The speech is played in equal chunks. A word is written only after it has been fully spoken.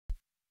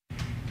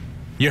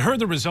You heard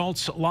the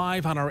results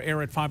live on our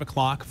air at 5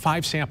 o'clock.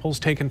 5 samples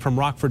taken from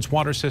Rockford's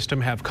water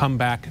system have come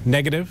back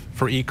negative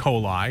for E.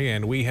 coli,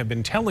 and we have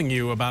been telling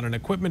you about an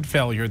equipment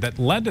failure that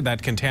led to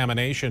that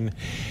contamination.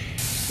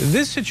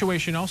 This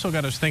situation also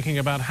got us thinking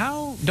about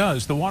how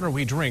does the water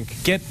we drink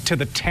get to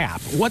the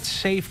tap? What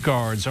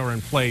safeguards are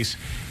in place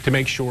to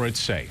make sure it's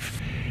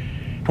safe?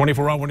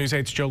 24-hour News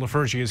 8's Joe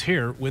LaFergie is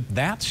here with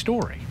that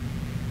story.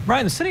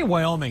 Brian, the city of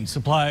Wyoming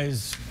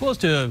supplies close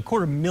to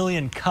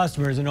 250,000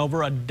 customers in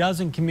over a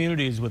dozen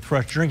communities with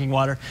fresh drinking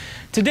water.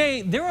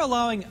 Today, they're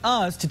allowing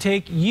us to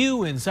take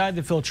you inside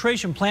the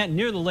filtration plant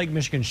near the Lake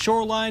Michigan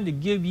shoreline to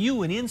give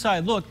you an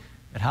inside look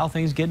at how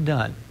things get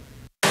done.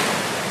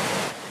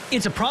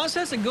 It's a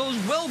process that goes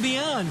well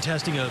beyond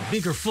testing a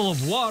beaker full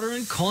of water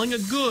and calling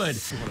it good.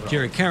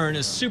 Jerry Karen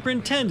is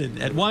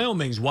superintendent at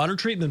Wyoming's water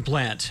treatment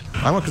plant.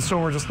 I'm a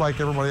consumer just like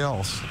everybody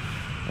else,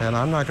 and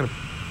I'm not going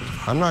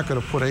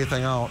to put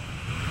anything out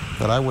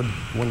that I wouldn't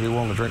be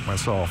willing to drink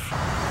myself.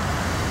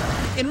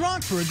 In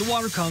Rockford, the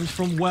water comes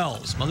from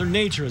wells. Mother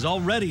Nature is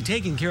already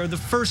taking care of the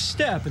first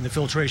step in the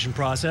filtration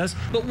process.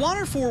 But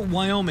water for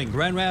Wyoming,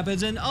 Grand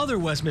Rapids, and other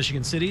West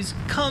Michigan cities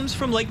comes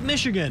from Lake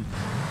Michigan.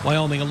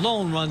 Wyoming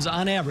alone runs,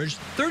 on average,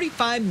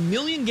 35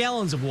 million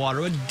gallons of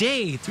water a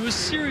day through a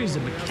series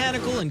of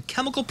mechanical and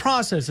chemical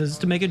processes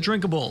to make it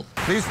drinkable.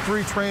 These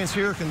 3 trains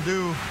here can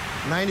do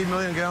 90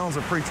 million gallons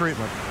of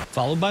pre-treatment.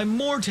 Followed by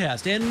more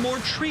tests and more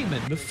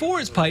treatment before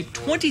it's piped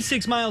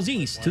 26 miles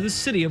east to the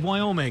city of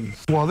Wyoming.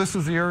 Well, this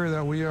is the area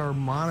that we are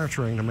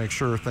monitoring to make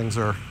sure things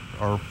are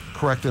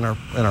correct in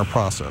our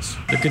process.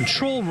 The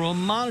control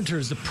room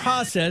monitors the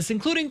process,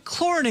 including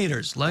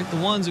chlorinators, like the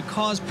ones that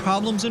cause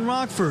problems in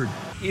Rockford.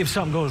 If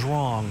something goes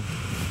wrong,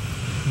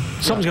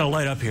 something's going to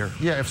light up here.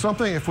 Yeah,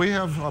 if we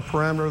have a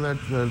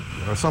parameter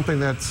or something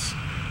that's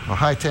a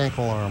high tank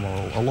alarm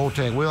or a low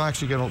tank, we'll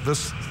actually get the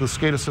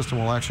SCADA system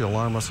will actually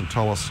alarm us and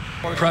tell us.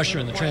 Pressure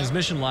in the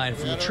transmission line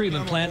from the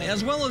treatment plant,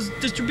 as well as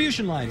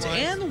distribution lines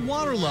and the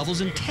water levels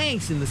in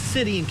tanks in the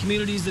city and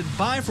communities that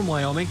buy from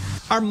Wyoming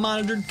are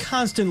monitored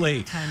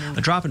constantly.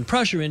 A drop in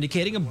pressure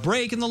indicating a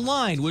break in the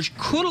line, which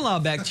could allow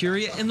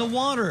bacteria in the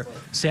water.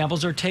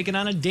 Samples are taken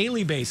on a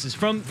daily basis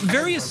from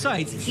various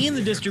sites in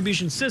the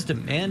distribution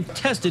system and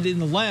tested in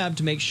the lab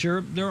to make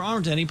sure there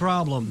aren't any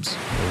problems.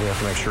 We have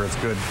to make sure it's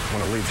good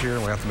when it leaves here,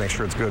 and we have to make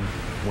sure it's good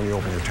when you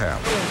open your tap.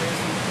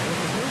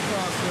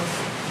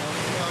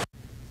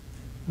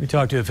 We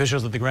talked to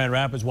officials at the Grand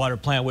Rapids water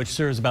plant, which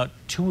serves about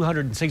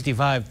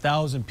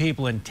 265,000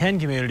 people in 10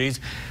 communities.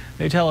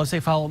 They tell us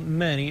they follow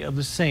many of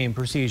the same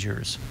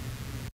procedures.